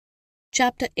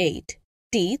Chapter 8: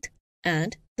 Teeth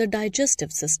and the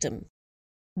Digestive System.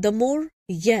 The more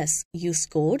yes you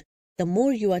scored, the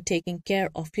more you are taking care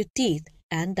of your teeth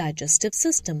and digestive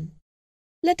system.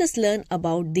 Let us learn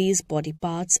about these body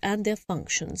parts and their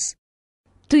functions.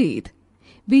 Teeth.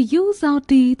 We use our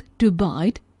teeth to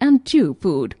bite and chew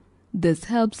food. This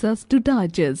helps us to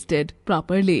digest it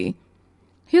properly.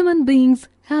 Human beings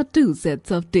have two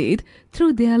sets of teeth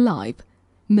through their life: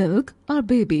 milk or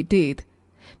baby teeth.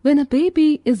 When a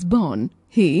baby is born,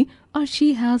 he or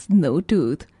she has no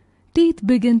tooth. Teeth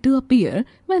begin to appear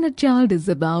when a child is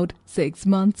about 6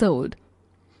 months old.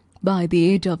 By the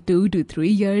age of 2 to 3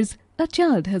 years, a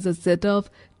child has a set of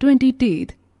 20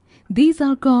 teeth. These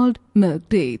are called milk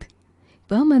teeth.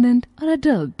 Permanent or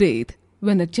adult teeth.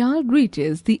 When a child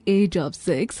reaches the age of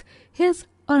 6, his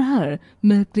or her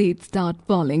milk teeth start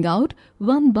falling out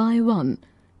one by one,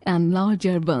 and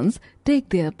larger ones take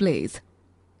their place.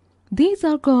 These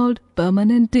are called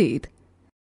permanent teeth.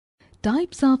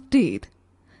 Types of teeth.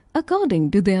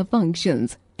 According to their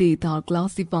functions, teeth are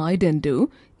classified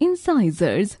into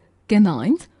incisors,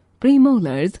 canines,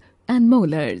 premolars, and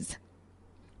molars.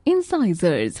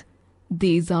 Incisors.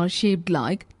 These are shaped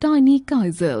like tiny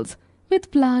chisels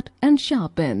with flat and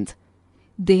sharp ends.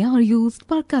 They are used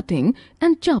for cutting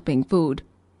and chopping food.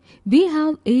 We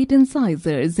have 8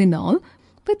 incisors in all,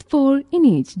 with 4 in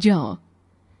each jaw.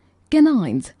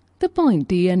 Canines. The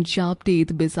pointy and sharp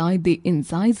teeth beside the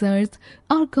incisors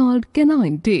are called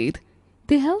canine teeth.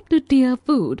 They help to tear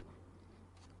food.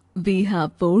 We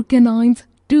have 4 canines,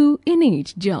 2 in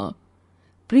each jaw.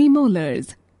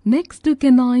 Premolars. Next to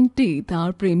canine teeth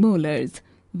are premolars.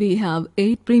 We have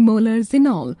 8 premolars in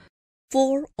all,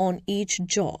 4 on each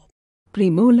jaw.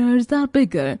 Premolars are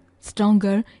bigger,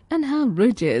 stronger, and have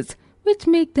ridges, which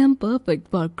make them perfect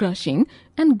for crushing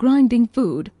and grinding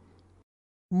food.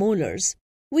 Molars.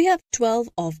 We have 12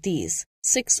 of these,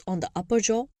 6 on the upper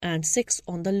jaw and 6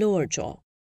 on the lower jaw.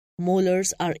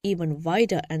 Molars are even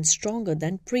wider and stronger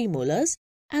than premolars,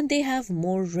 and they have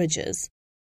more ridges.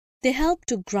 They help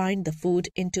to grind the food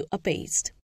into a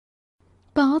paste.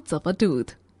 Parts of a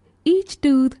tooth. Each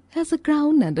tooth has a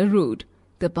crown and a root.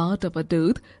 The part of a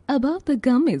tooth above the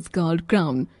gum is called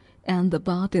crown, and the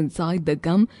part inside the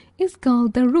gum is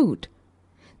called the root.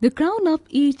 The crown of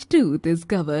each tooth is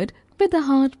covered with a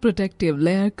hard protective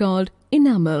layer called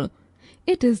enamel.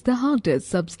 It is the hardest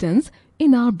substance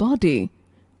in our body.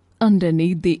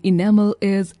 Underneath the enamel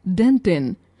is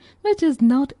dentin, which is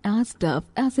not as tough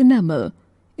as enamel.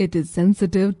 It is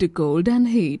sensitive to cold and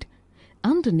heat.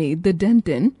 Underneath the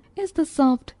dentin is the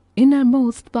soft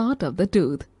innermost part of the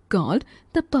tooth called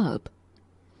the pulp.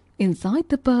 Inside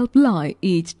the pulp lie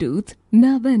each tooth's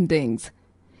nerve endings.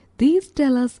 These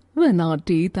tell us when our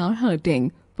teeth are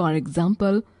hurting. For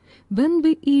example, when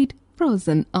we eat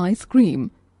frozen ice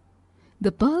cream.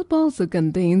 The pulp also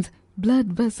contains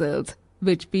blood vessels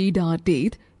which feed our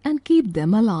teeth and keep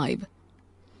them alive.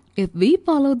 If we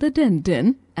follow the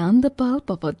dentin and the pulp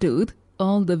of a tooth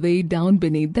all the way down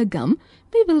beneath the gum,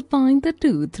 we will find the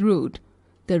tooth root.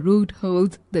 The root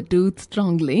holds the tooth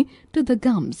strongly to the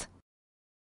gums.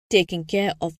 Taking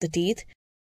care of the teeth.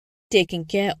 Taking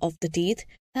care of the teeth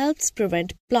helps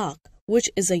prevent plaque, which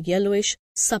is a yellowish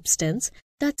substance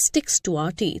that sticks to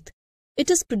our teeth.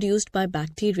 It is produced by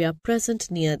bacteria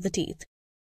present near the teeth.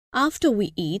 After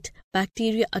we eat,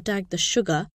 bacteria attack the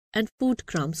sugar and food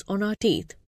crumbs on our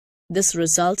teeth. This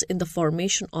results in the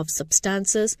formation of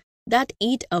substances that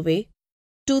eat away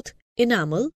tooth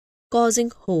enamel, causing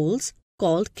holes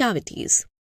called cavities.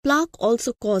 Plaque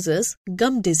also causes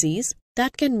gum disease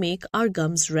that can make our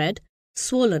gums red,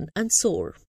 swollen, and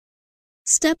sore.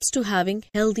 Steps to having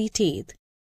healthy teeth.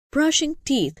 Brushing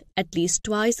teeth at least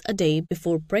twice a day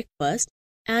before breakfast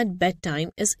and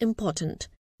bedtime is important.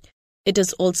 It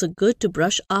is also good to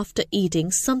brush after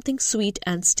eating something sweet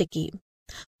and sticky.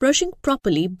 Brushing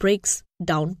properly breaks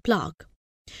down plaque.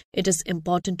 It is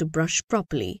important to brush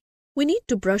properly. We need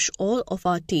to brush all of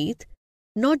our teeth,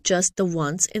 not just the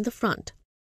ones in the front.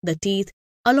 The teeth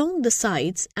along the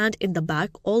sides and in the back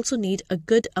also need a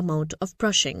good amount of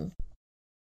brushing.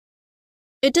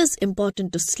 It is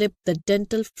important to slip the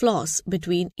dental floss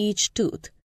between each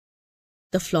tooth.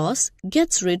 The floss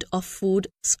gets rid of food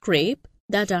scrape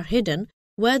that are hidden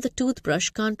where the toothbrush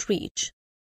can't reach.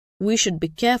 We should be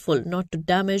careful not to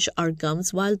damage our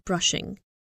gums while brushing.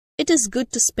 It is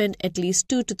good to spend at least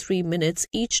 2 to 3 minutes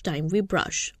each time we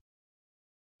brush.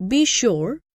 Be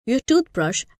sure your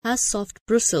toothbrush has soft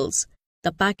bristles.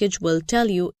 The package will tell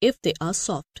you if they are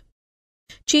soft.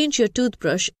 Change your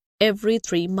toothbrush every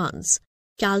 3 months.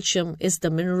 Calcium is the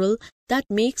mineral that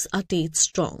makes our teeth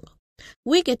strong.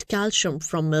 We get calcium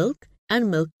from milk and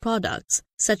milk products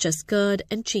such as curd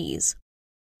and cheese.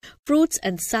 Fruits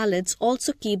and salads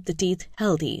also keep the teeth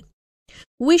healthy.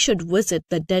 We should visit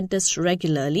the dentist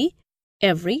regularly,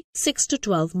 every 6 to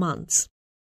 12 months.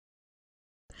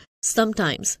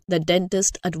 Sometimes the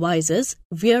dentist advises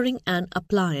wearing an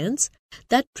appliance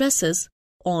that presses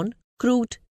on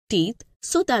crooked teeth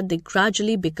so that they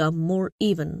gradually become more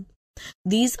even.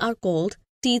 These are called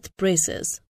teeth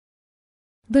braces.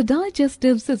 The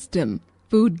digestive system.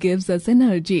 Food gives us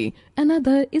energy and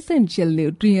other essential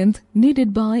nutrients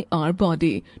needed by our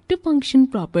body to function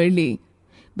properly.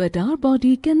 But our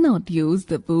body cannot use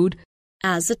the food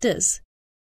as it is.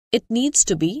 It needs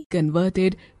to be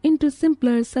converted into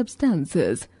simpler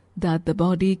substances that the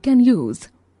body can use.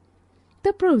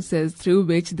 The process through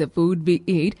which the food we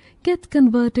eat gets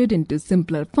converted into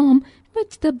simpler form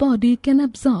which the body can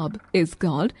absorb is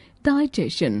called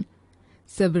digestion.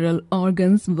 Several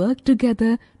organs work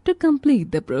together to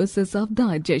complete the process of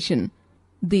digestion.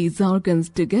 These organs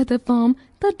together form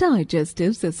the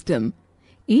digestive system.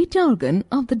 Each organ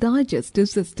of the digestive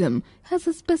system has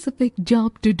a specific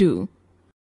job to do.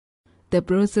 The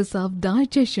process of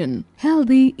digestion.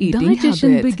 Healthy eating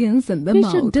digestion begins in the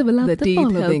mouth. Should develop the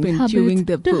teeth help in chewing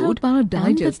the food. Our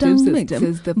digestive system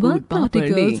mixes the food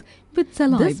particles with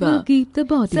saliva. This will keep the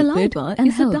body fit and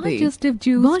healthy. Digestive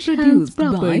juice wash produced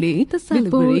properly the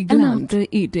salivary glands after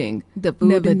eating. The food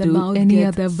never in the mouth any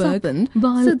other work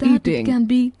while so that eating. It can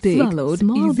be swallowed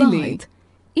easily.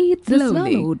 Eat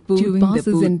slowly. Food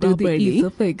passes into the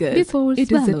esophagus before it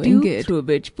swallowing it, through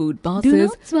which food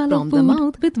passes from the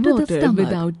mouth with water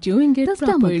without chewing it properly. The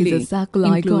stomach is a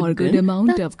sac-like organ good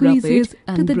amount of roughage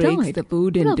and breaks the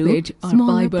food into small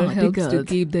fiber helps to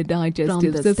keep the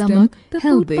digestive system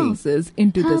healthy. Passes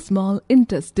into the small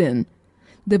intestine.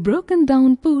 The broken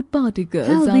down food particles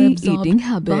are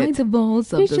absorbed by the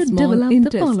walls of the small intestine.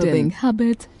 The following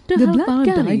habits to help our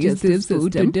digestive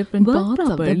system to different parts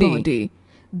of the body.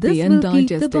 The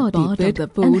undigested part of the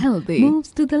food healthy.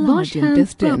 Moves to the large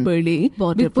intestine properly.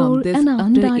 Water from this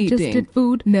undigested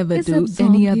food never do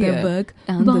any other work,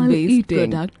 and the waste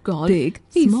product called big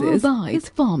pieces is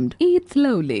formed. Eat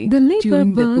slowly. The liver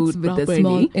works with the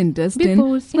small intestine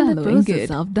before swallowing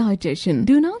it. Of digestion.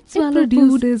 Do not swallow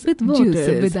food with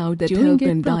water without the help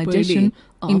in digestion.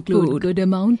 Include good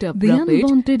amount of the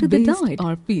unwanted waste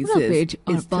or feces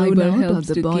is fiber helps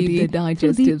to keep the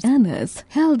digestive anus.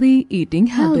 Healthy eating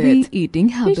habits.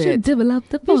 We should develop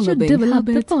the following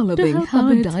habits to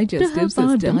help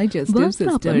our digestive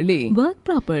system work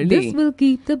properly. This will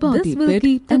keep the body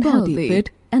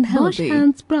fit and healthy. Wash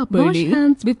hands properly. Wash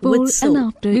hands before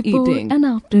and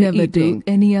after eating.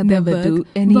 Never do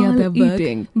any other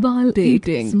work while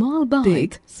eating. Small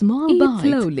bites. Eat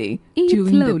slowly.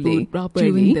 Chewing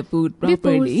the food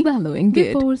properly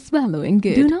before swallowing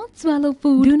it. Do not swallow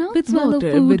food with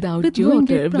water without chewing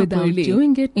it properly.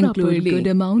 Include good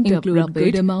amount of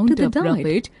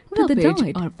roughage to the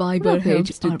diet. Or fiber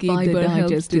helps to keep the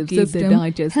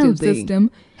digestive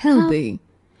system healthy.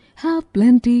 Have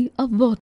plenty of water.